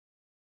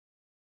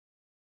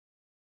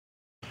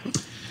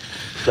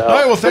So, all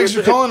right, well, thanks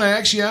for calling.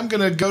 I'm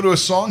going to go to a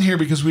song here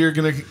because we are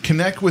going to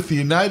connect with the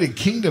United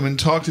Kingdom and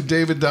talk to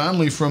David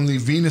Donley from the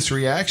Venus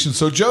Reaction.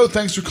 So, Joe,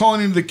 thanks for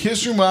calling into the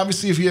Kiss Room.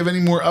 Obviously, if you have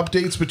any more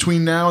updates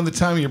between now and the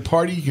time of your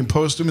party, you can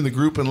post them in the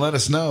group and let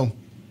us know.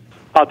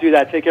 I'll do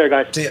that. Take care,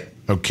 guys. See ya.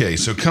 Okay,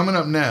 so coming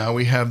up now,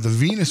 we have the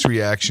Venus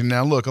Reaction.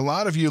 Now, look, a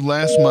lot of you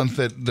last month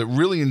that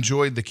really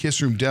enjoyed the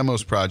Kiss Room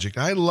Demos project.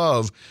 I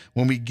love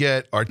when we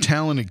get our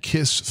talented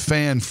Kiss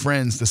fan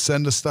friends to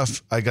send us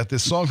stuff. I got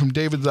this song from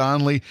David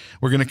Donley.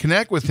 We're going to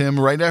connect with him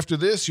right after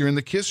this. You're in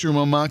the Kiss Room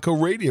on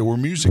Monco Radio, where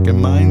music and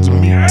minds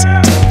meet.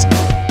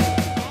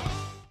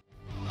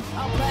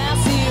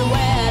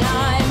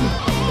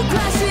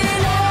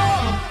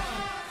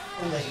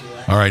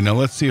 All right, now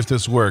let's see if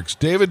this works.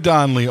 David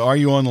Donley, are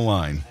you on the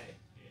line?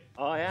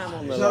 I am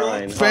on the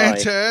line.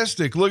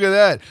 Fantastic. Look at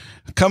that.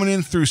 Coming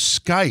in through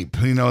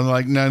Skype. You know,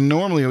 like now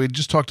normally we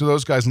just talk to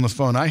those guys on the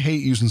phone. I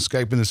hate using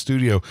Skype in the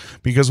studio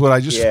because what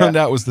I just found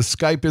out was the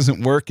Skype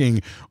isn't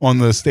working on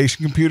the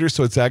station computer,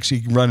 so it's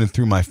actually running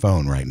through my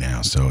phone right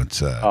now. So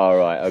it's all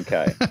right,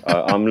 okay.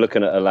 I'm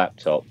looking at a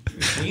laptop.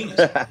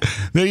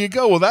 There you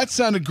go. Well, that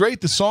sounded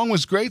great. The song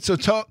was great. So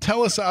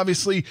tell us,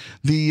 obviously,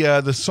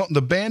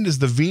 the band is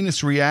the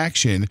Venus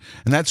Reaction,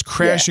 and that's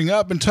crashing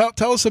up. And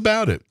tell us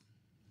about it.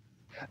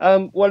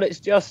 Well, it's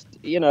just,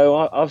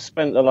 I've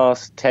spent the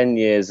last 10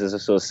 years as a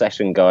sort of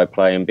session guy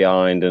playing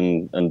behind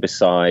and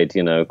beside,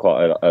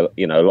 quite a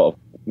lot of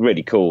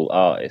really cool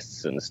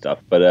artists and stuff.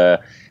 But I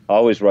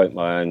always wrote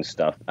my own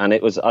stuff. And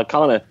it was, I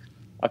kind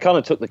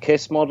of took the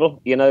Kiss model,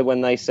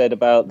 when they said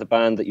about the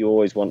band that you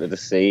always wanted to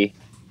see.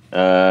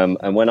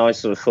 And when I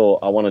sort of thought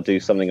I want to do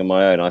something of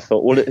my own, I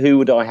thought, well, who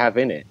would I have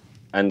in it?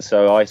 And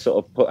so I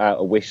sort of put out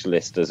a wish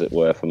list, as it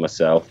were, for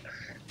myself.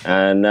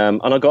 And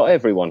I got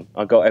everyone.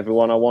 I got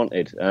everyone I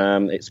wanted.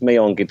 It's me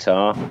on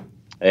guitar.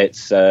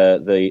 It's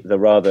the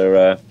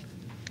rather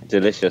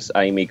delicious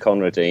Amy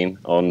Conradine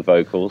on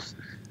vocals,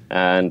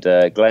 and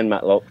Glenn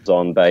Matlock's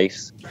on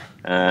bass,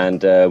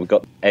 and we've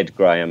got Ed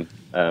Graham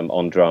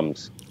on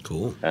drums.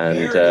 Cool.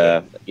 And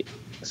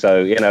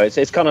so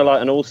it's kind of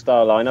like an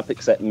all-star lineup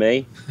except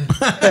me.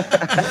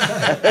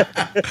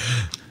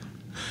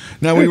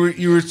 Now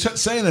you were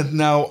saying that.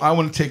 Now I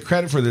want to take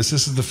credit for this.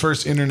 This is the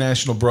first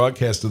international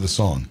broadcast of the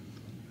song.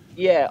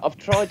 Yeah, I've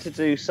tried to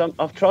do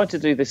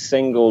this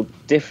single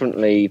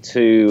differently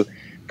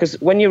because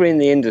when you're in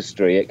the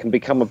industry, it can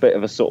become a bit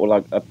of a sort of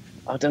like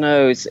I don't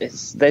know.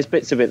 There's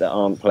bits of it that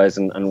aren't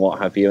pleasant and what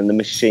have you, and the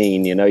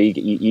machine.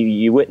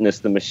 You witness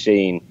the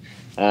machine.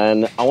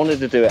 And I wanted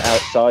to do it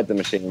outside the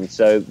machine.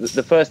 So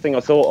the first thing I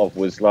thought of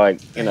was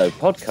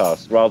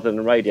podcasts rather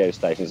than radio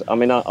stations. I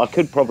mean, I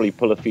could probably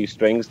pull a few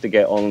strings to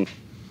get on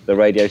the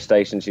radio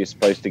stations you're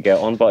supposed to get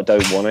on, but I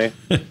don't want to.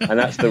 And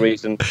that's the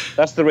reason.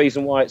 That's the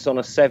reason why it's on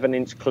a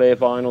 7-inch clear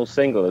vinyl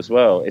single as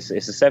well. It's a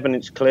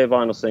 7-inch clear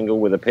vinyl single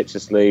with a picture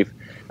sleeve.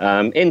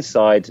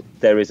 Inside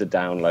there is a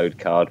download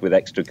card with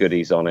extra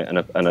goodies on it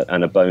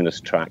and a bonus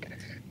track,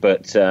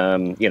 but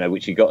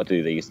which you got to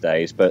do these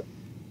days. But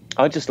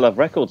I just love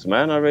records,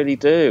 man. I really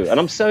do, and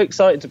I'm so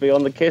excited to be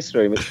on the Kiss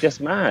Room. It's just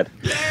mad.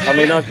 I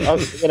mean,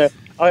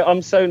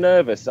 I'm so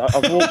nervous.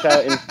 I've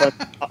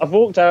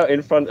walked out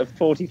in front of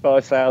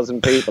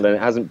 45,000 people, and it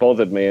hasn't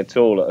bothered me at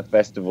all at a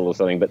festival or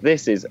something. But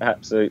this is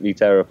absolutely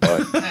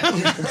terrifying.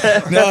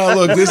 No,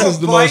 look, this is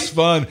the most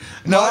fun.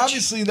 Now,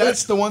 obviously,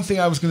 that's the one thing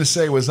I was going to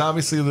say was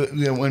obviously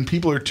when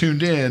people are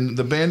tuned in,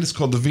 the band is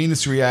called the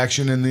Venus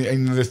Reaction, and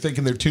they're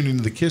thinking they're tuned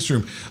into the Kiss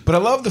Room. But I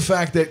love the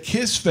fact that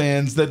Kiss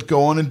fans that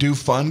go on and do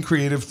fun,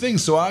 creative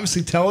things. So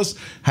obviously, tell us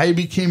how you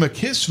became a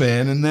Kiss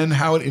fan, and then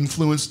how it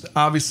influenced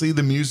obviously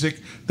the music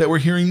that we're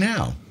hearing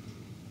now.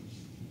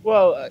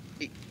 Well,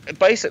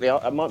 basically,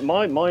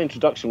 my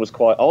introduction was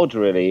quite odd,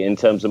 really, in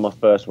terms of my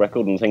first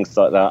record and things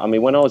like that. I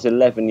mean, when I was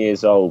 11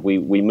 years old,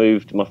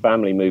 my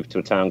family moved to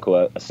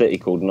a city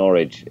called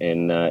Norwich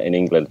in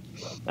England,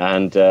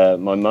 and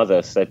my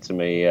mother said to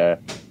me,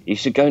 "You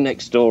should go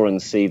next door and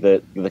see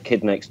the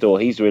kid next door.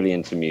 He's really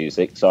into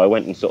music." So I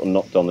went and sort of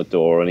knocked on the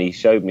door, and he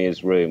showed me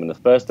his room, and the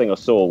first thing I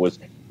saw was,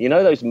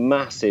 those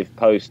massive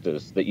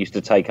posters that used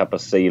to take up a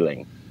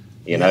ceiling.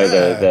 It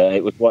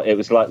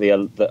was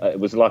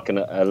like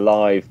a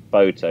live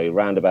photo,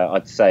 round about,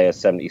 I'd say, a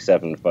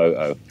 77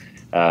 photo,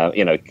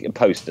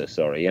 poster.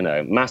 Sorry,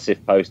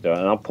 massive poster.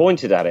 And I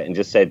pointed at it and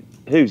just said,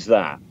 "Who's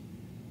that?"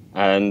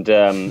 And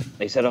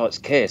he said, "Oh, it's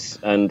Kiss."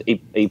 And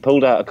he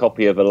pulled out a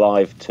copy of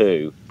Alive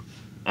 2,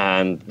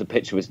 and the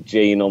picture was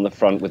Gene on the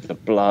front with the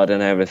blood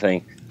and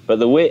everything. But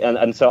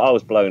and so I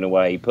was blown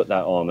away. He put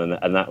that on,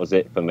 and that was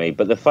it for me.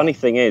 But the funny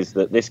thing is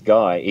that this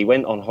guy, he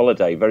went on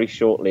holiday very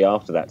shortly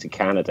after that to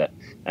Canada,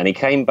 and he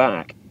came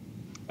back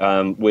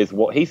with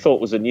what he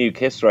thought was a new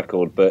Kiss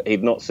record, but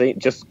he'd not seen,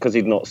 just because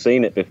he'd not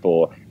seen it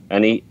before.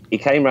 And he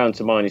came round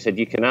to mine. He said,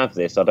 "You can have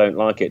this. I don't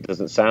like it. It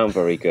doesn't sound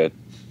very good."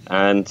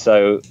 And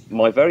so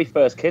my very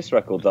first Kiss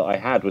record that I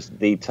had was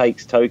the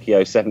Takes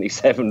Tokyo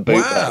 77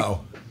 bootleg.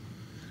 Wow.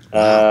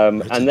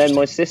 And then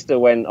my sister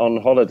went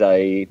on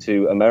holiday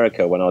to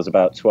America when I was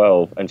about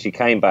 12, and she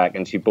came back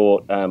and she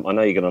bought, I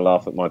know you're going to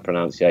laugh at my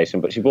pronunciation,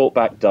 but she brought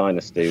back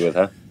Dynasty with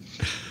her.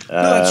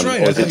 No, that's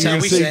right. I think you're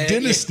going to say it.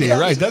 Dynasty,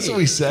 right? That's what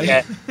we say.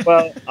 Yeah.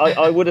 Well,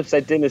 I would have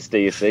said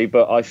Dynasty, you see,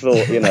 but I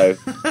thought, you'd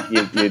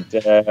take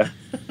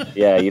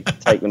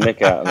the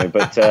mick out of me.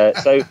 But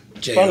so,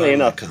 funnily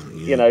enough,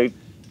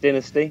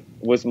 Dynasty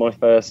was my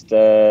first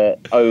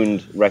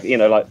owned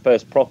record, like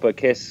first proper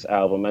Kiss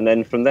album, and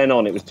then from then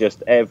on, it was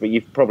just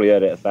you've probably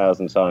heard it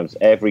 1,000 times.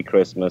 Every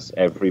Christmas,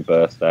 every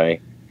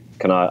birthday,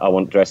 I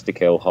want Dressed to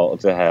Kill,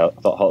 Hotter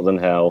Than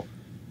Hell,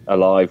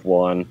 Alive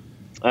One.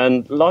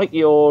 And like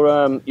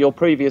your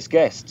previous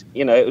guest,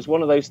 it was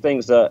one of those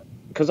things that,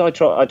 because I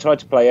tried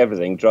to play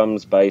everything,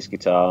 drums, bass,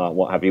 guitar,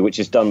 what have you, which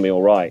has done me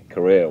all right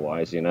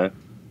career-wise,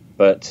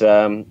 But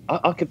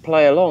I could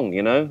play along,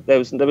 There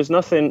was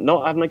nothing,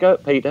 not having a go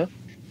at Peter,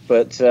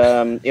 but,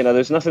 there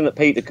was nothing that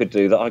Peter could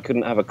do that I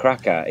couldn't have a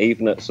crack at,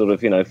 even at sort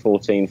of,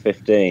 14,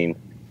 15.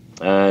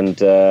 And,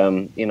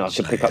 I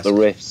could pick up the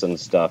riffs and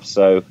stuff.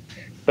 So,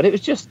 but it was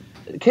just...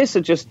 Kiss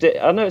are just...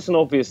 I know it's an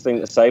obvious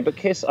thing to say, but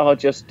Kiss are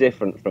just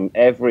different from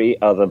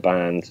every other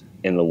band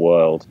in the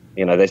world.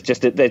 There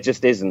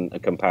just isn't a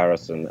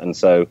comparison. And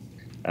so,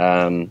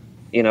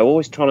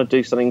 always trying to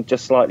do something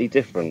just slightly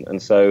different.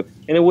 And so,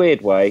 in a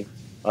weird way,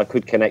 I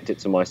could connect it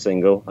to my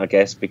single, I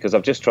guess, because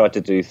I've just tried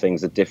to do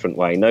things a different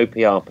way. No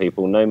PR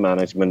people, no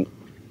management,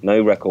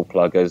 no record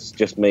pluggers,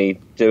 just me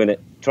doing it,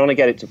 trying to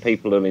get it to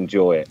people and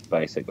enjoy it,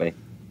 basically.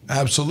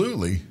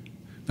 Absolutely.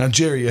 Now,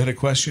 Jerry, you had a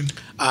question?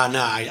 No,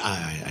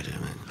 I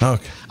didn't.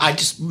 Okay. I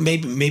just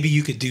maybe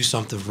you could do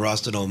something for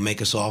us that'll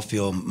make us all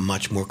feel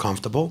much more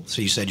comfortable.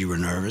 So you said you were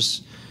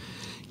nervous.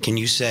 Can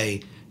you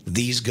say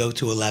these go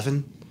to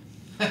 11?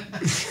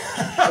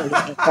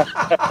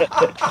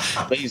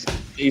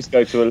 These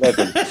go to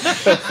 11.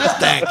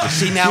 Thank you.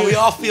 See, now we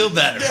all feel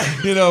better.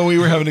 We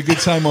were having a good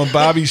time on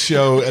Bobby's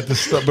show at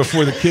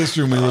before the Kiss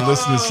Room. We were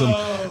listening to some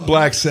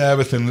Black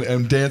Sabbath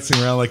and dancing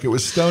around like it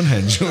was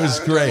Stonehenge. It was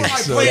great. I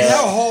played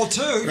Hell Hall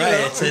too.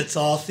 Right, it's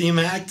all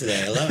thematic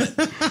today. I love it.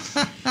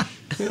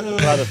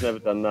 Glad I've never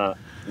done that.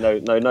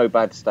 No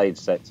bad stage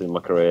sets in my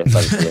career,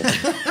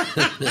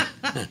 thankfully.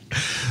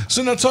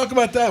 So now talk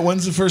about that.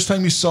 When's the first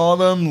time you saw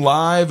them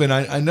live? And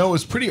I know it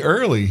was pretty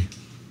early.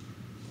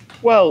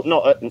 Well,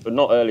 not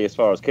early as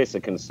far as Kiss are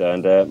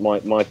concerned.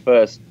 My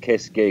first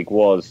Kiss gig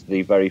was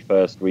the very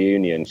first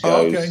reunion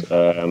shows.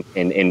 Oh,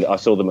 okay. I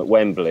saw them at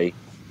Wembley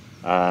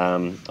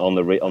on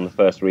the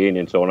first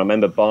reunion tour, and I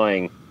remember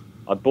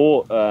I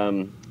bought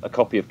a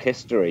copy of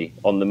Kisstory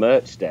on the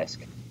merch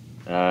desk.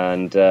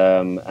 And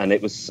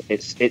it's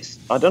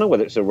I don't know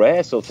whether it's a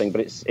rare sort of thing,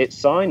 but it's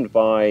signed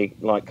by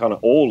like kind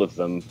of all of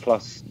them,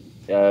 plus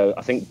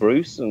I think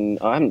Bruce, and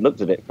I haven't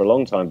looked at it for a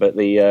long time, but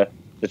the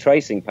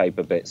tracing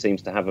paper bit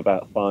seems to have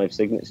about 5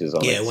 signatures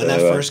on it. Yeah, when that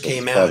first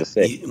came out,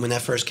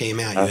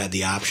 you had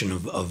the option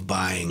of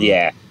buying.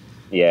 Yeah,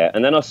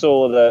 and then I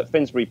saw the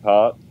Finsbury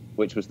Park,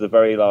 which was the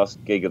very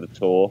last gig of the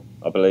tour,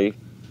 I believe,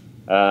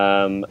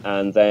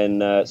 and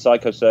then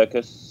Psycho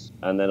Circus,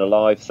 and then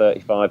Alive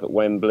 35 at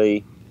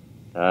Wembley.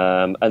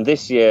 And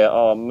this year,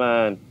 oh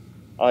man,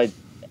 I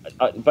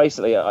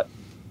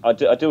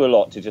do a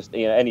lot to just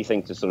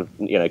anything to sort of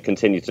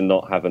continue to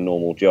not have a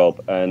normal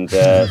job, and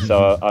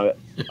so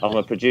I'm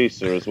a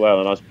producer as well,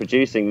 and I was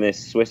producing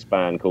this Swiss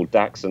band called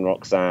Dax and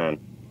Roxanne,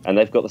 and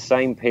they've got the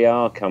same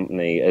PR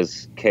company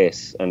as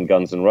Kiss and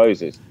Guns N'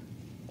 Roses,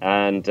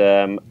 and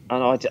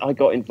I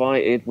got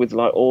invited with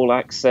like all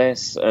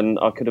access, and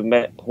I could have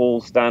met Paul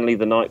Stanley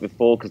the night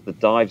before because the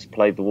Dives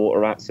played the Water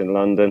Rats in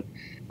London.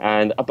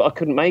 But I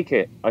couldn't make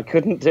it. I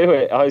couldn't do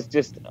it. I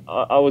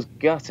was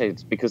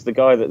gutted because the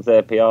guy that's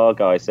their PR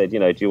guy said,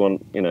 do you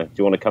want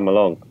to come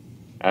along?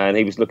 And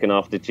he was looking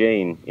after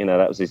Gene.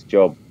 That was his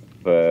job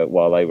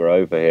while they were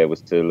over here,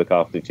 was to look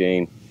after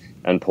Gene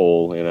and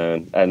Paul.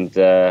 And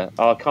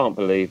I can't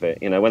believe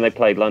it. When they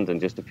played London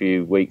just a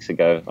few weeks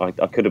ago,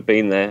 I could have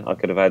been there. I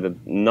could have had a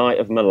night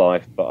of my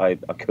life, but I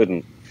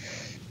couldn't.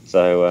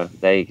 So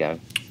there you go.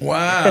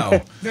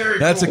 Wow,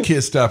 that's a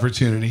kissed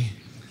opportunity.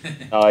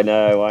 I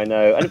know,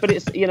 but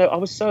it's I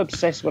was so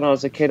obsessed when I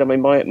was a kid. I mean,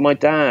 my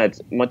dad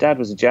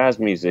was a jazz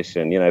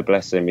musician.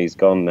 Bless him, he's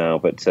gone now,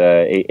 but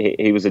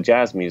he was a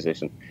jazz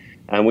musician,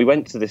 and we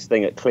went to this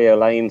thing at Cleo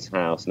Lane's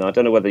house. Now I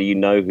don't know whether you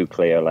know who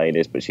Cleo Lane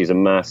is, but she's a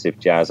massive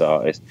jazz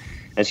artist,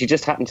 and she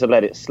just happened to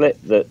let it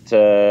slip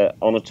that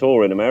on a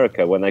tour in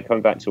America when they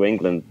come back to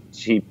England,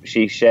 she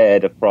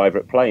shared a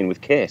private plane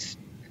with Kiss,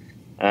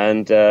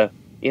 and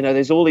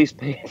there's all these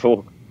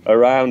people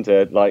around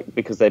her, like,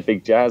 because they're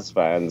big jazz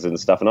fans and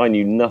stuff, and I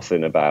knew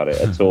nothing about it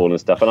at all and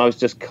stuff, and I was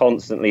just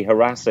constantly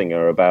harassing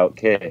her about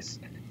Kiss.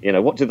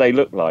 What do they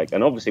look like?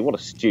 And obviously, what a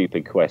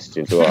stupid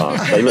question to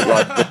ask. They look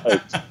like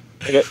blokes.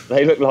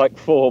 They look like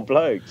 4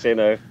 blokes.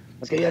 I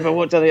was going, yeah, but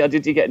what do they?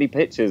 Did you get any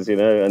pictures?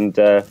 And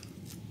so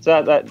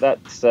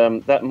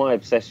that my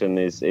obsession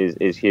is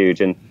huge,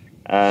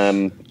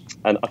 and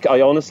I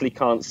honestly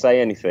can't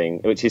say anything,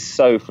 which is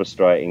so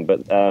frustrating.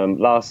 But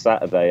last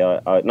Sunday,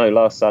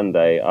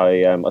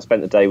 I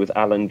spent the day with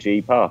Alan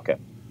G. Parker.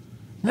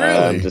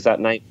 Really? Does that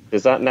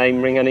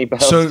name ring any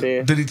bells so to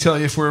you? Did he tell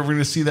you if we're ever going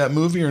to see that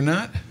movie or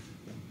not?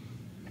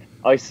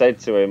 I said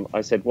to him,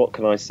 I said, "What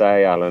can I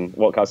say, Alan?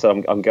 What can I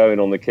say? I'm going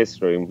on the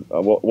Kiss Room.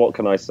 What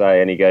can I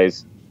say?" And he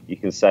goes, "You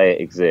can say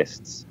it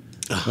exists."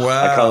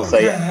 Wow.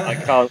 I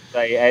can't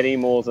say any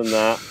more than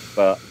that,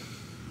 but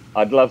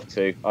I'd love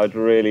to. I'd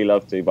really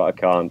love to, but I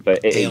can't.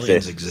 But it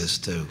Aliens exists.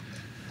 exist too.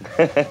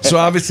 So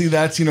obviously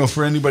that's,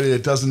 for anybody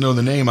that doesn't know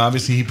the name,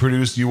 obviously he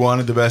produced You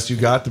Wanted the Best, You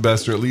Got the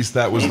Best, or at least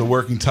that was the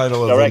working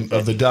title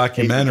of the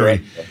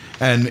documentary.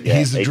 And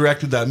he's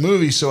directed that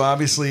movie, so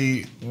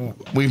obviously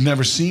we've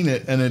never seen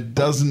it, and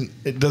does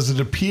it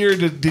appear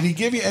did he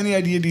give you any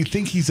idea? Do you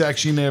think he's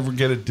actually never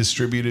get it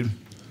distributed?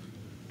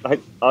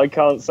 I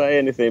can't say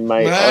anything,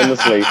 mate.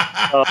 Honestly,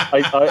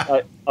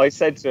 I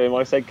said to him,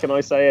 I said, "Can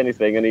I say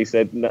anything?" And he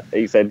said, no,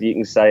 "You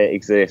can say it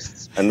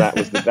exists." And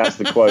that's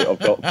the quote I've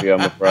got for you,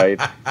 I'm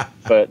afraid.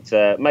 But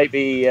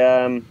maybe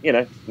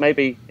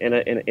maybe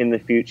in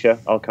the future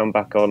I'll come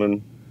back on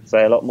and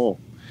say a lot more.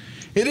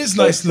 It is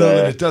nice to know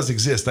that it does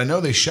exist. I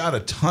know they shot a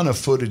ton of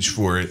footage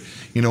for it.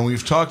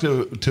 We've talked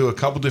to a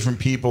couple different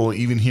people,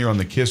 even here on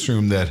the Kiss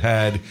Room, that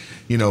had,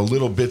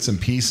 little bits and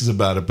pieces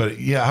about it. But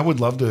yeah, I would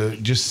love to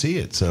just see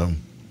it. So.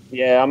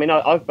 Yeah, I mean,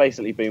 I've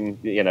basically been,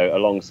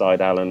 alongside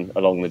Alan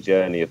along the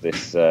journey of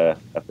this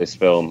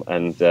film,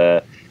 and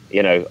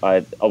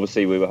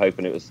obviously we were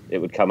hoping it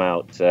would come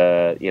out,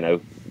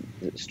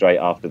 straight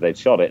after they'd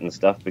shot it and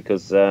stuff,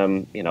 because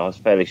I was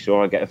fairly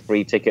sure I'd get a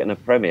free ticket and a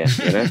premiere,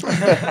 so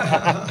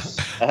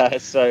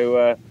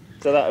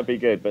that would be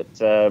good. But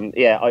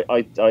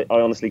I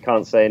honestly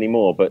can't say any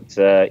more, but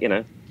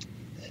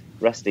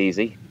rest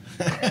easy.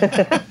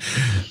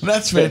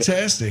 That's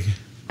fantastic.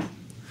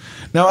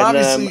 Now,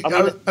 obviously,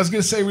 I was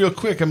going to say real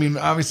quick,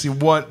 obviously,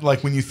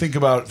 when you think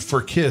about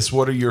for Kiss,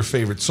 what are your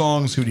favorite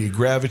songs? Who do you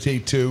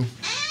gravitate to?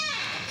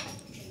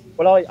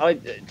 Well,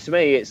 to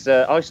me, it's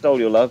 "I Stole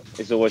Your Love"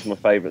 is always my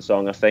favourite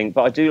song, I think.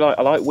 But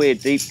I like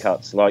weird deep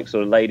cuts, like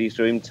sort of "Ladies'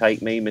 Room,"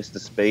 "Take Me," "Mr.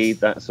 Speed,"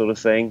 that sort of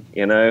thing.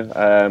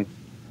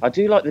 I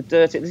do like the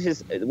dirty. This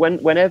is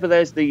whenever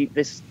there's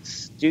this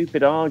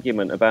stupid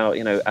argument about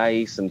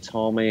Ace and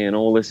Tommy and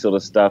all this sort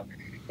of stuff.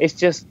 It's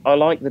just I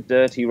like the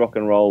dirty rock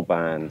and roll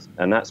band,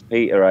 and that's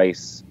Peter,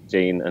 Ace,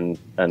 Gene,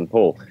 and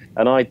Paul.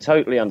 And I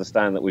totally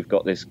understand that we've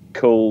got this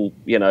cool,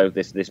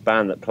 this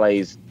band that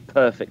plays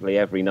perfectly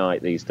every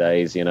night these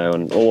days,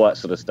 and all that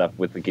sort of stuff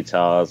with the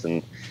guitars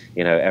and,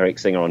 Eric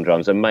Singer on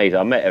drums. Amazing.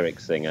 I met Eric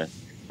Singer,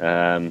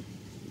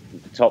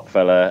 top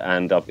fella,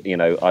 and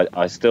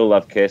I still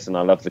love Kiss and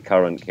I love the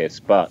current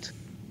Kiss. But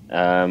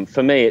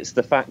for me, it's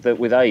the fact that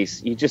with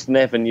Ace, you just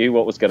never knew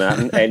what was going to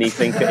happen.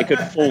 Anything, it could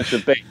fall to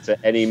bits at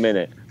any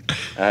minute.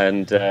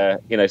 And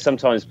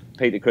sometimes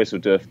Peter Criss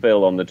would do a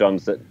fill on the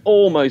drums that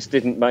almost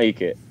didn't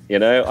make it.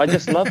 I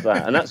just love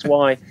that, and that's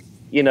why.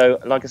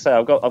 Like I say,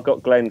 I've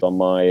got Glenn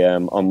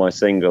on my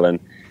single, and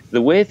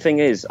the weird thing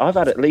is, I've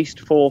had at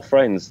least 4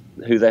 friends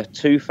who their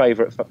 2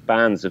 favourite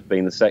bands have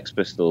been the Sex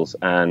Pistols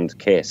and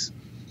Kiss,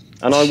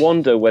 and I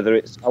wonder whether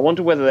it's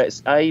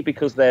A,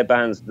 because they're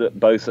bands that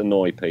both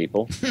annoy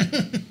people,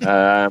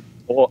 they're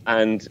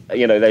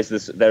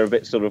a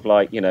bit sort of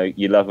like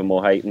you love them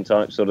or hate them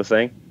type sort of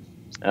thing,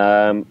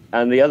 and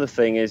the other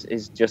thing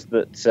is just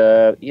that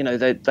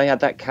they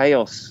had that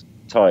chaos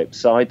type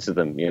side to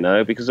them,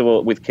 because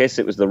with Kiss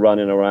it was the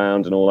running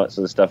around and all that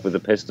sort of stuff. With the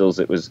Pistols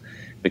it was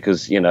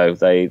because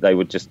they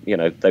would just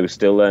they were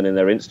still learning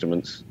their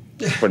instruments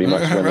pretty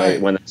much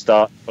when they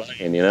start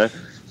playing,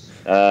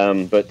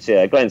 but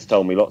yeah, Glenn's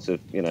told me lots of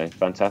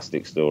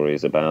fantastic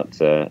stories about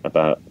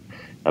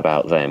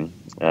them,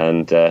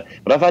 and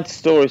but I've had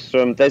stories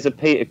from. There's a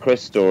Peter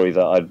Criss story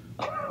that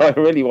I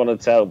really want to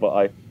tell,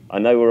 but I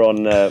know we're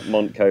on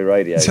Montco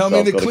Radio. Tell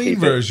me the clean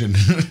version.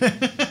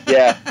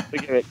 Yeah,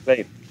 give it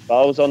clean.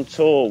 I was on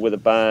tour with a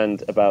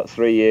band about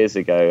 3 years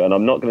ago, and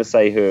I'm not going to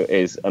say who it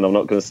is, and I'm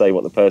not going to say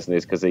what the person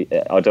is because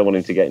I don't want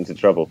him to get into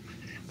trouble.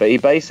 But he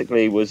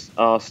basically was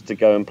asked to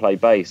go and play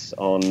bass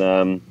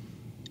on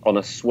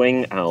a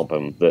swing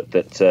album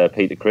that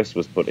Peter Criss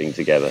was putting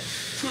together,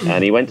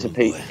 and he went to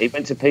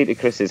Peter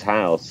Criss's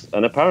house,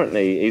 and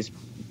apparently he's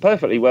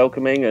perfectly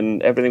welcoming,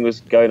 and everything was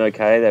going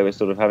okay. They were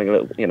sort of having a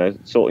little,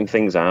 sorting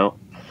things out.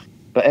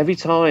 But every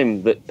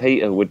time that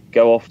Peter would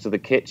go off to the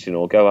kitchen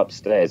or go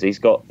upstairs, he's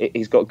got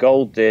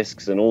gold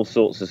discs and all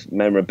sorts of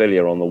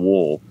memorabilia on the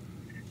wall.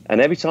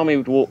 And every time he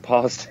would walk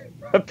past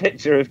a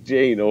picture of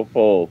Gene or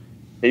Paul,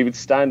 he would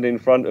stand in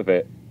front of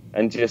it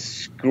and just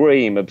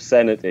scream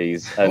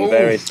obscenities and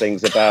various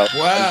things about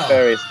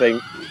various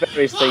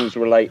things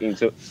relating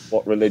to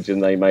what religion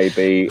they may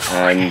be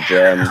and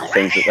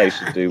things that they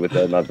should do with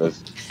their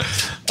mothers.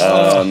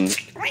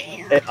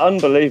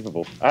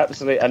 Unbelievable,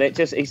 absolutely. And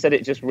he said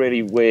it just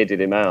really weirded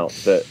him out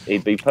that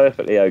he'd be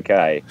perfectly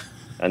okay,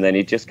 and then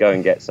he'd just go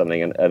and get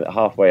something, and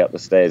halfway up the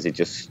stairs he'd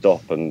just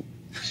stop and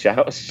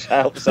shout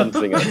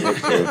something at the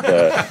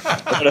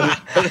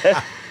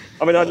picture of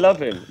I mean, I love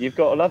him. You've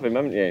got to love him,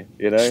 haven't you?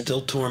 You know, still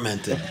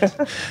tormented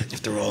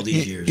after all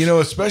these years. You know,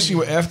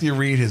 especially after you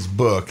read his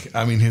book.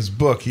 I mean, his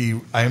book.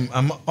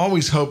 I'm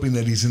always hoping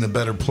that he's in a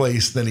better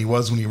place than he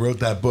was when he wrote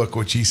that book,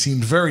 which he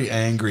seemed very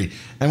angry.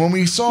 And when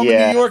we saw him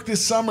in New York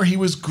this summer, he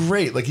was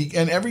great.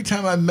 And every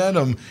time I met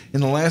him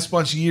in the last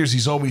bunch of years,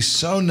 he's always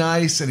so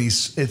nice, and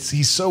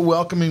he's so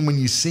welcoming when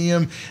you see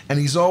him, and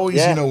he's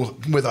always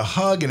with a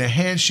hug and a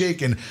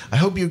handshake. And I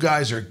hope you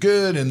guys are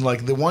good. And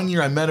like the one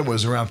year I met him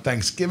was around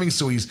Thanksgiving,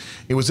 so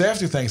it was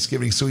after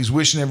Thanksgiving, so he's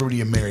wishing everybody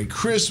a Merry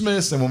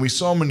Christmas. And when we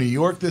saw him in New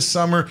York this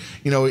summer,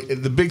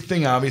 the big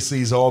thing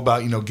obviously is all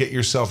about get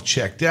yourself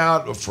checked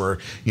out for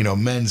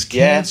men's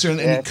cancer, and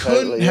it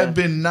couldn't have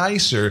been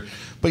nicer.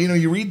 But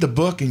you read the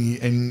book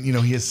and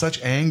he has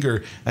such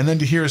anger, and then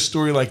to hear a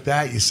story like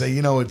that, you say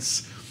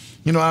it's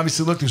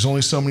obviously look, there's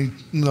only so many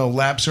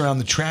laps around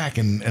the track,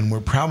 and we're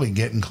probably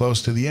getting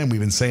close to the end.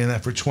 We've been saying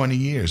that for 20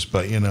 years,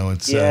 but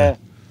it's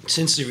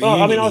since the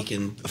reunion, he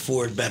can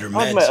afford better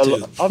meds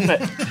too.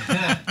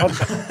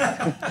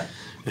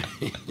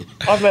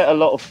 I've met a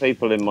lot of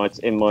people in my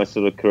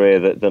sort of career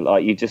that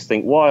like you just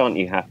think, why aren't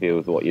you happy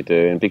with what you're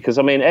doing? Because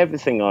I mean,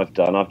 everything I've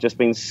done, I've just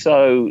been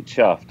so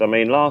chuffed. I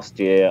mean, last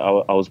year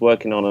I was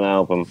working on an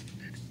album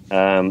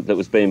that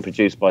was being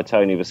produced by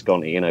Tony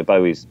Visconti,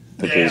 Bowie's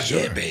producer.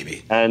 Yeah,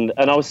 baby. And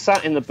I was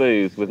sat in the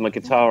booth with my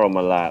guitar on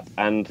my lap,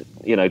 and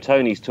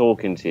Tony's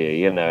talking to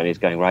you, and he's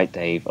going, right,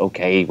 Dave,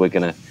 okay, we're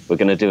gonna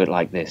do it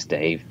like this,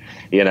 Dave,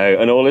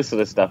 and all this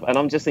sort of stuff. And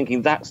I'm just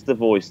thinking, that's the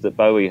voice that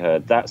Bowie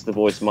heard. That's the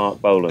voice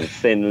Mark Bolan,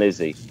 Thin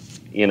Lizzy,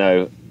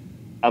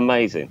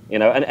 amazing,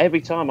 and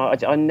every time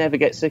I never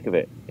get sick of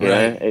it.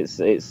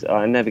 It's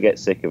I never get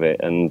sick of it,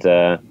 and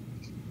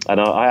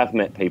I have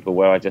met people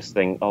where I just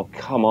think, oh,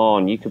 come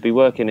on, you could be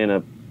working in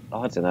a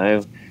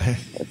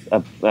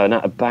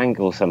bank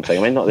or something.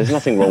 I mean, there's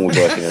nothing wrong with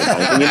working in a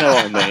bank, and you know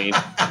what I mean.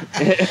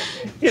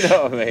 You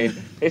know what I mean?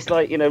 It's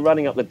like,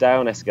 running up the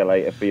down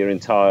escalator for your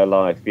entire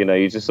life.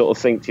 You just sort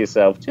of think to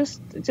yourself,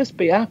 just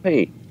be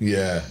happy.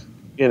 Yeah.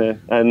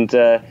 And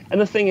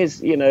the thing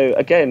is,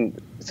 again,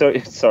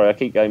 sorry, I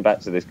keep going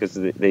back to this because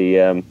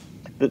the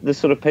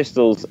sort of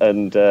Pistols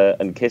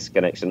and Kiss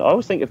connection. I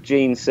always think of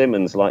Gene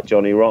Simmons like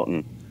Johnny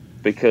Rotten,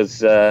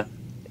 because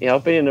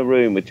I've been in a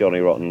room with Johnny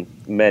Rotten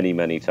many,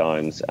 many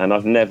times, and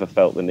I've never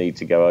felt the need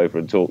to go over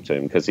and talk to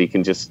him, because he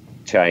can just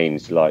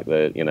change like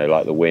the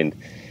wind.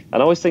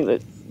 And I always think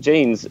that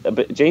Gene's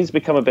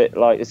become a bit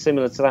like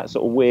similar to that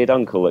sort of weird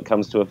uncle that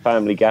comes to a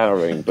family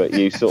gathering, but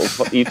you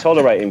you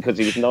tolerate him because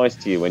he was nice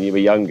to you when you were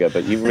younger,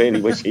 but you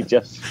really wish he'd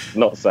just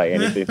not say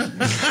anything.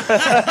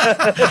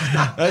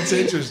 That's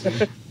interesting.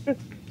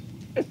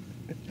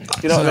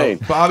 Do you know what I mean?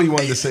 Bobby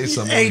wanted to say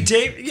something. Hey,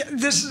 Dave,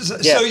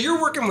 so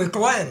you're working with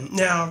Glenn.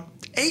 Now,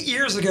 8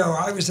 years ago,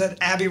 I was at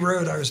Abbey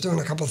Road. I was doing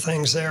a couple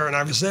things there, and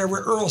I was there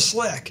with Earl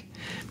Slick.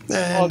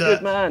 And,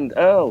 good man.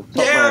 Earl, top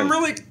man. I'm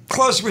really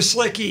close with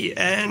Slicky,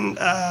 and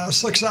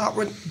Slick's out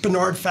with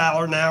Bernard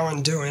Fowler now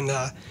and doing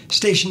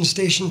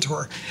Station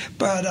Tour.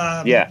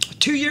 But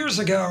 2 years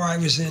ago, I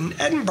was in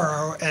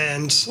Edinburgh,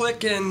 and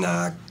Slick and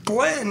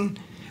Glenn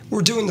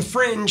were doing the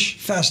Fringe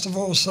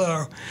Festival.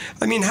 So,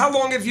 I mean, how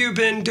long have you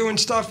been doing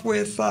stuff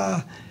with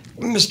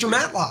Mr.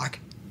 Matlock?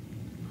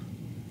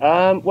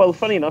 Well,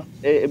 funny enough,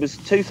 it was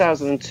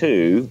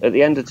 2002. At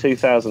the end of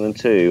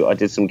 2002, I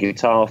did some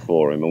guitar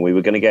for him, and we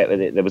were going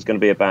to there was going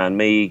to be a band,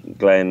 me,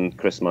 Glenn,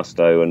 Chris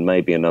Musto, and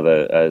maybe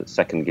another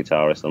second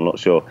guitarist. I'm not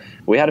sure.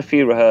 We had a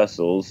few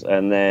rehearsals,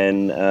 and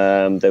then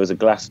there was a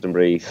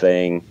Glastonbury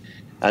thing,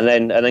 and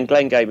then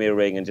Glenn gave me a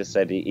ring and just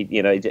said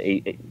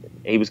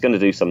he was going to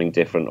do something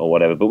different or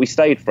whatever. But we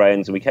stayed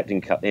friends and we kept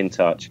in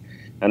touch.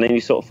 And then you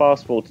sort of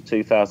fast forward to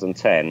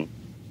 2010,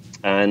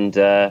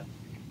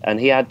 and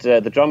he had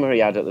the drummer he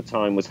had at the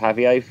time was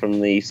Javier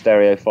from the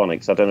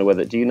Stereophonics. I don't know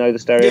do you know the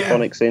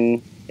Stereophonics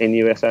in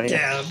USA?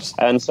 Yeah.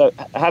 And so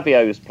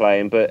Javier was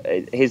playing, but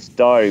his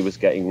diary was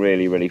getting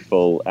really, really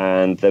full,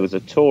 and there was a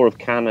tour of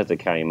Canada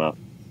came up,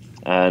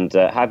 and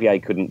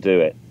Javier couldn't do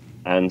it,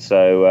 and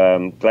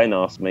so Glenn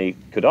asked me,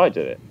 could I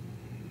do it?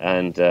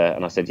 And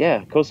I said,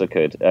 yeah, of course I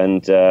could,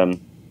 and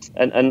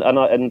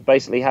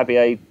basically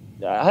Javier.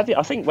 I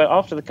think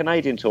after the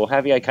Canadian tour,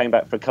 Javier came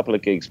back for a couple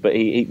of gigs, but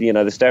he the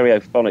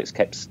Stereophonics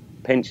kept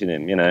pinching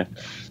him,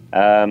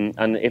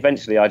 and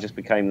eventually I just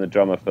became the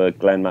drummer for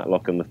Glenn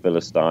Matlock and the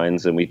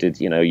Philistines, and we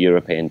did,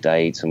 European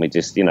dates, and we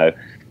just, and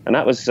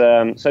that was,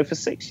 so for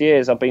 6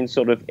 years I've been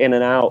sort of in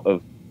and out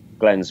of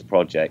Glenn's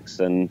projects,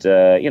 and,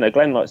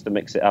 Glenn likes to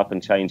mix it up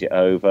and change it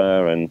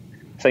over and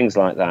things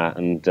like that,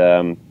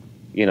 and,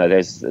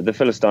 there's the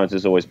Philistines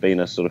has always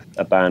been a sort of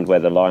a band where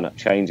the lineup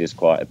changes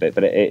quite a bit,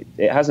 but it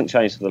hasn't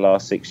changed for the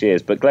last 6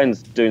 years. But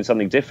Glenn's doing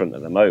something different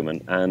at the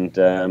moment,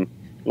 and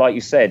like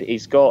you said,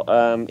 he's got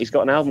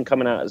an album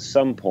coming out at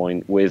some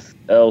point with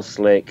Earl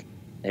Slick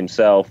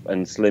himself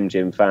and Slim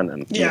Jim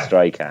Phantom from the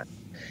Stray Cats,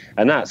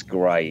 and that's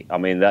great. I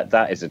mean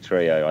that is a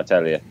trio, I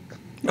tell you.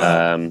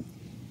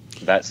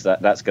 That's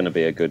going to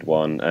be a good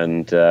one,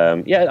 and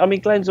I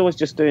mean Glenn's always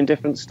just doing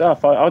different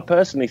stuff. I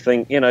personally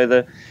think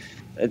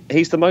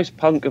he's the most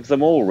punk of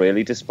them all,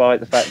 really, despite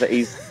the fact that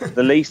he's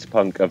the least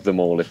punk of them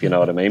all, if you know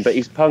what I mean. But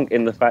he's punk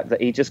in the fact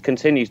that he just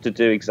continues to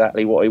do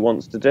exactly what he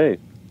wants to do.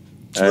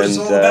 That's what it's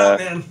all about,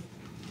 man.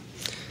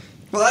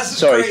 Well, that's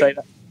sorry, great. say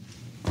that.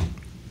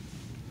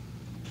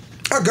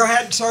 Oh, go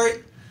ahead. Sorry.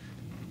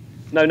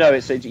 No,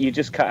 you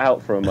just cut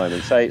out for a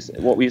moment.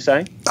 What were you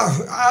saying?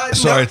 Oh,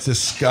 sorry, no. it's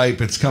this Skype.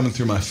 It's coming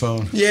through my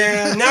phone.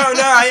 Yeah,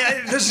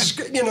 this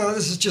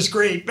is just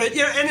great. But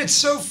yeah, and it's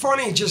so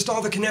funny, just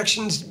all the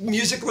connections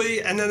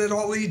musically, and then it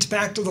all leads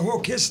back to the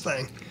whole Kiss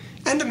thing.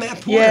 And to Matt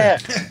Porter. Yeah,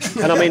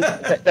 and I mean,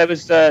 there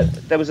was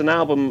an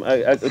album.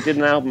 I did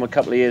an album a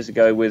couple of years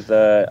ago with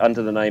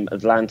under the name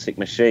Atlantic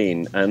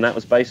Machine, and that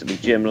was basically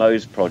Jim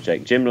Lowe's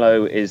project. Jim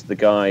Lowe is the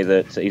guy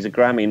he's a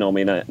Grammy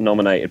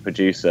nominated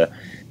producer.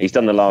 He's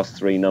done the last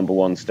 3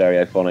 #1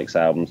 Stereophonics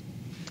albums,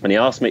 and he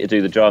asked me to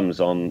do the drums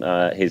on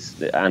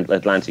his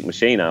Atlantic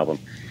Machine album.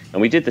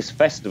 And we did this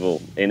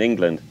festival in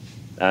England,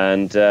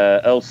 and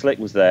Earl Slick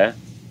was there,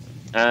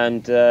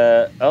 and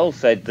Earl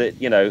said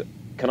that,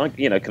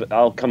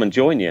 I'll come and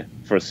join you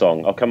for a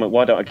song.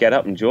 Why don't I get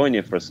up and join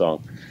you for a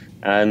song?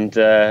 And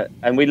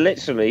we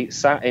literally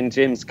sat in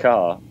Jim's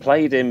car,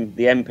 played him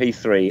the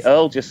MP3.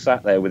 Earl just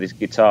sat there with his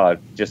guitar,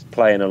 just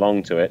playing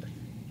along to it.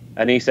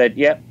 And he said,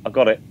 "Yep, I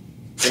got it."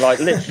 Like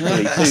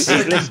literally,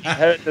 he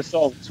heard the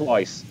song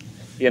twice,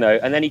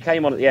 and then he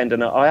came on at the end,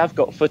 and I have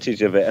got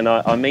footage of it, and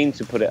I mean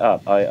to put it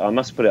up. I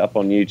must put it up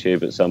on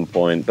YouTube at some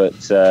point, but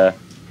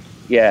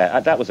yeah,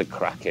 that was a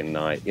cracking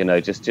night,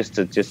 just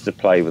to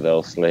play with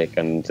Earl Slick,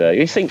 and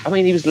you think,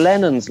 he was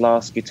Lennon's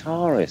last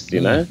guitarist,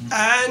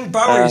 and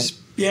Bowie's.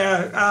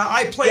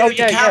 I played at the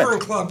Cavern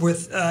Club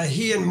with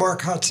he and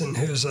Mark Hudson,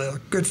 who's a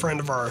good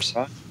friend of ours,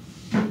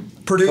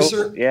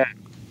 producer. Cool. Yeah.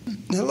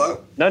 Hello.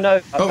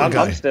 No,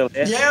 I'm still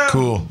here. Yeah.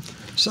 Cool.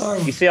 So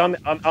you see,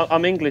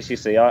 I'm English. You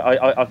see,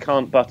 I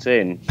can't butt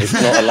in. It's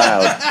not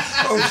allowed.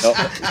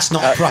 It's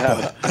not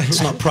proper.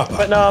 It's not proper.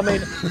 But no,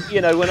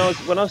 when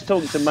I was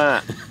talking to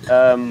Matt,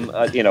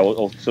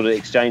 or sort of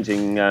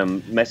exchanging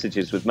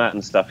messages with Matt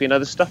and stuff,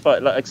 the stuff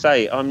like I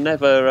say, I'm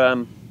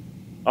never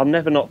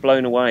not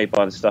blown away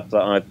by the stuff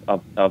that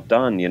I've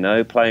done.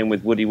 Playing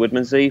with Woody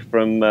Woodmansey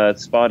from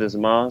Spiders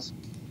of Mars,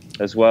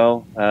 as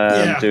well.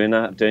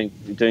 Doing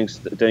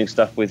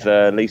stuff with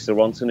Lisa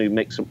Ronson, who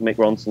Mick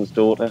Ronson's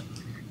daughter.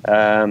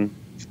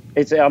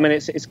 It's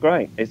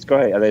great. It's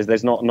great.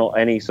 There's not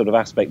any sort of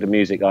aspect of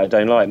music that I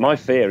don't like. My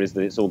fear is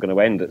that it's all going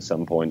to end at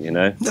some point,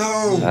 No.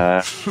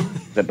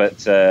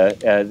 But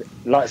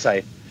like I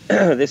say,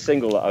 this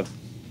single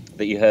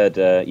that you heard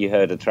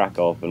a track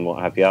of and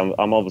what have you,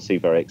 I'm obviously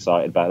very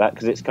excited about that,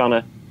 because it's kind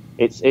of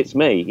it's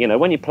me.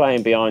 When you're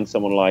playing behind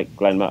someone like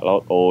Glenn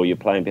Matlock, or you're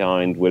playing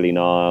behind Willie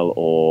Nile,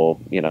 or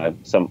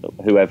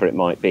whoever it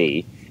might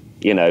be,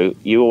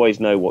 you always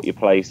know what your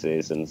place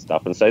is and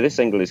stuff. And so this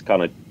single is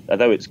kind of,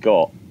 although it's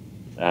got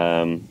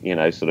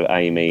sort of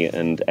Amy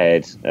and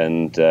Ed,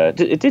 and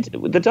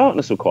the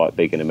Darkness were quite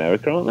big in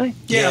America, aren't they?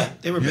 Yeah,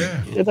 they were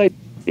big. Did they?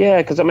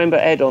 Yeah, because I remember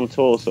Ed on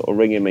tour sort of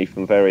ringing me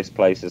from various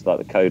places like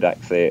the Kodak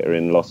Theatre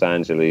in Los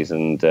Angeles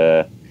and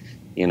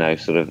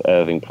sort of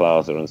Irving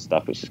Plaza and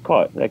stuff, which is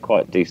they're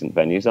quite decent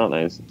venues, aren't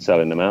they? And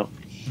selling them out.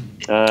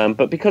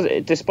 But because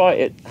despite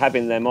it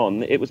having them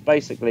on, it was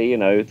basically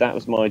that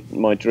was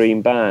my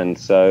dream band.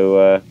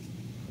 So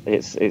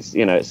it's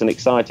an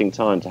exciting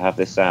time to have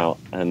this out,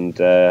 and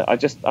I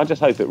just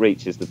hope it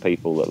reaches the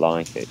people that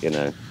like it.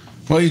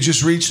 Well, you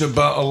just reached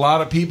about a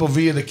lot of people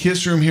via the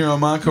Kiss Room here on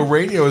Monco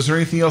Radio. Is there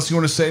anything else you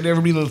want to say to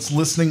everybody that's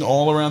listening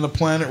all around the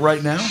planet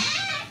right now?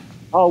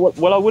 Oh,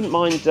 well, I wouldn't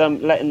mind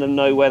letting them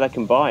know where they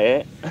can buy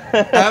it.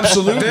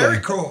 Absolutely. Very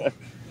cool.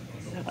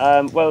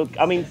 Well,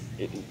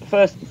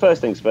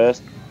 first things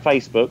first,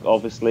 Facebook,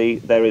 obviously,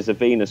 there is the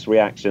Venus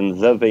Reaction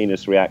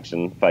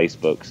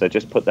Facebook. So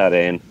just put that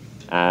in,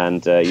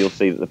 and you'll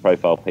see that the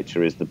profile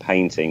picture is the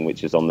painting,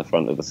 which is on the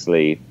front of the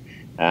sleeve.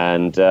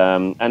 And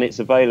it's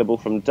available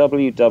from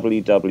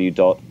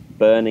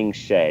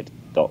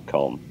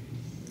www.burningshed.com.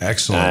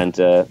 Excellent.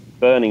 And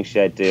Burning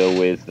Shed deal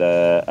with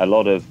a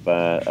lot of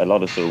sort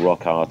of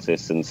rock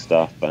artists and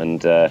stuff,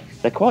 and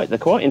they're quite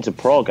into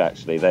prog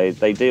actually.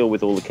 They deal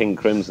with all the King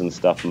Crimson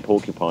stuff and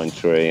Porcupine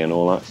Tree and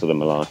all that sort of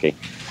malarkey,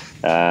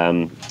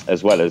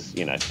 as well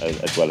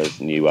as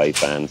new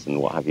wave bands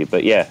and what have you.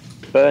 But yeah,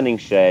 Burning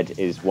Shed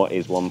is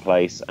one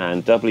place,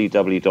 and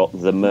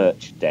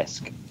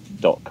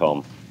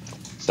www.themerchdesk.com.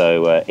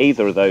 So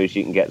either of those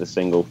you can get the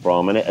single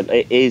from, and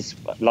it is,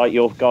 like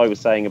your guy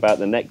was saying about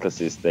the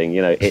necklaces thing,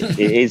 it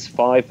is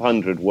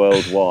 500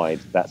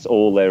 worldwide. That's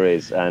all there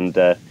is, and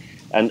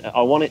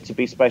I want it to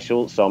be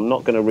special, so I'm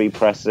not going to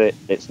repress it.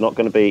 It's not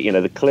going to be,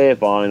 the clear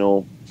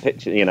vinyl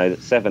picture, the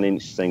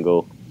 7-inch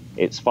single.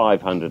 It's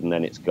 500 and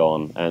then it's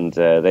gone, and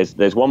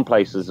there's one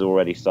place that's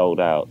already sold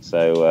out.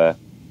 So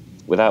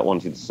without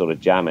wanting to sort of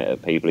jam it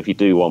at people, if you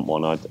do want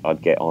one,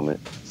 I'd get on it.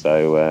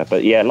 So,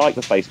 but yeah, like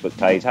the Facebook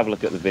page, have a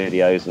look at the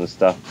videos and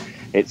stuff.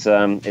 It's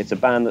a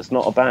band that's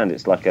not a band.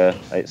 It's like a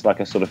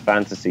sort of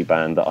fantasy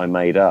band that I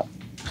made up,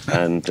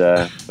 and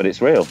but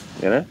it's real,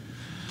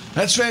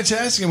 That's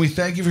fantastic, and we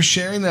thank you for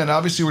sharing that.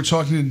 Obviously, we're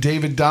talking to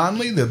David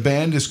Donley. The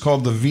band is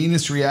called The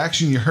Venus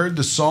Reaction. You heard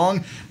the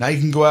song. Now you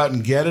can go out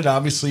and get it.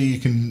 Obviously, you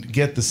can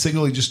get the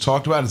single he just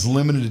talked about. It's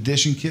limited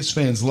edition. Kiss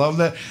fans love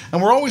that.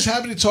 And we're always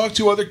happy to talk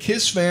to other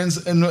Kiss fans,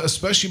 and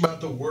especially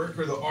about the work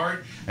or the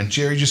art. And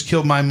Jerry just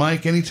killed my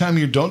mic. Anytime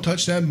you don't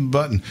touch that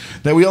button.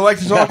 That we all like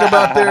to talk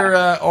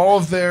about all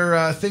of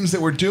their things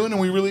that we're doing,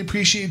 and we really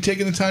appreciate you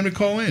taking the time to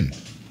call in.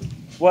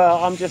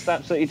 Well, I'm just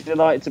absolutely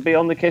delighted to be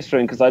on the Kiss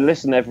Room because I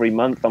listen every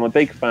month. I'm a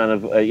big fan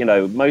of,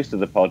 most of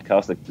the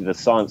podcasts, the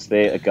Science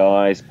Theatre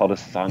guys, Pod of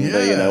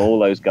Thunder, all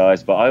those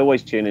guys. But I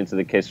always tune into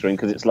the Kiss Room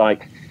because it's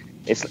like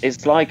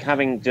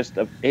having just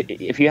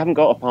if you haven't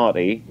got a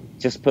party,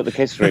 just put the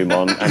Kiss Room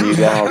on and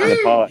you are having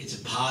a party.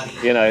 It's a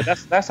party.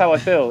 That's how I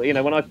feel.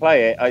 When I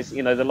play it,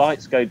 the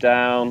lights go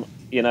down.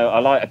 I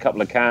light a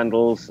couple of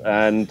candles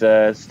and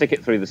stick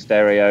it through the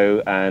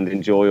stereo and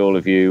enjoy all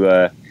of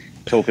you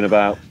talking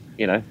about.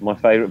 My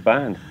favourite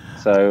band.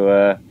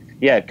 So,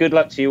 good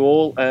luck to you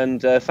all,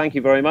 and thank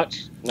you very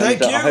much.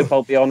 Thank you. I hope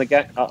I'll be on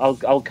again.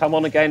 I'll come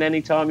on again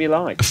anytime you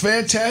like.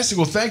 Fantastic.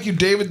 Well, thank you,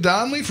 David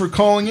Donley, for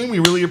calling in. We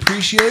really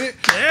appreciate it.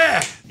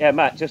 Yeah. Yeah,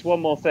 Matt, just one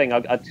more thing.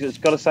 I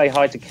just got to say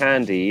hi to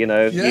Candy,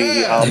 our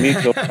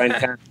mutual friend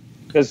Candy.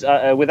 Because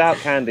without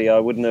Candy, I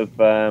wouldn't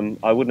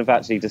have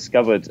actually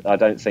discovered, I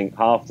don't think,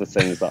 half the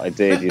things that I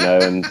did,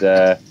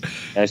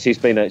 and she's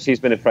been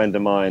a friend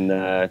of mine,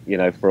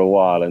 for a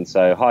while. And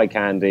so, hi,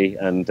 Candy.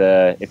 And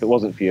if it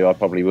wasn't for you, I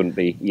probably wouldn't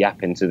be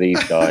yapping to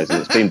these guys. And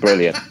it's been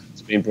brilliant.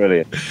 It's been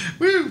brilliant.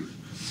 Woo!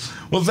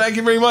 Well, thank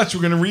you very much. We're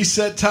going to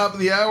reset top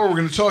of the hour. We're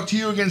going to talk to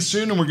you again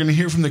soon, and we're going to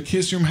hear from the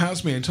Kiss Room House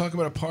Band and talk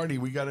about a party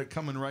we got it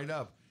coming right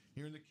up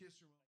here in the Kiss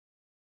Room.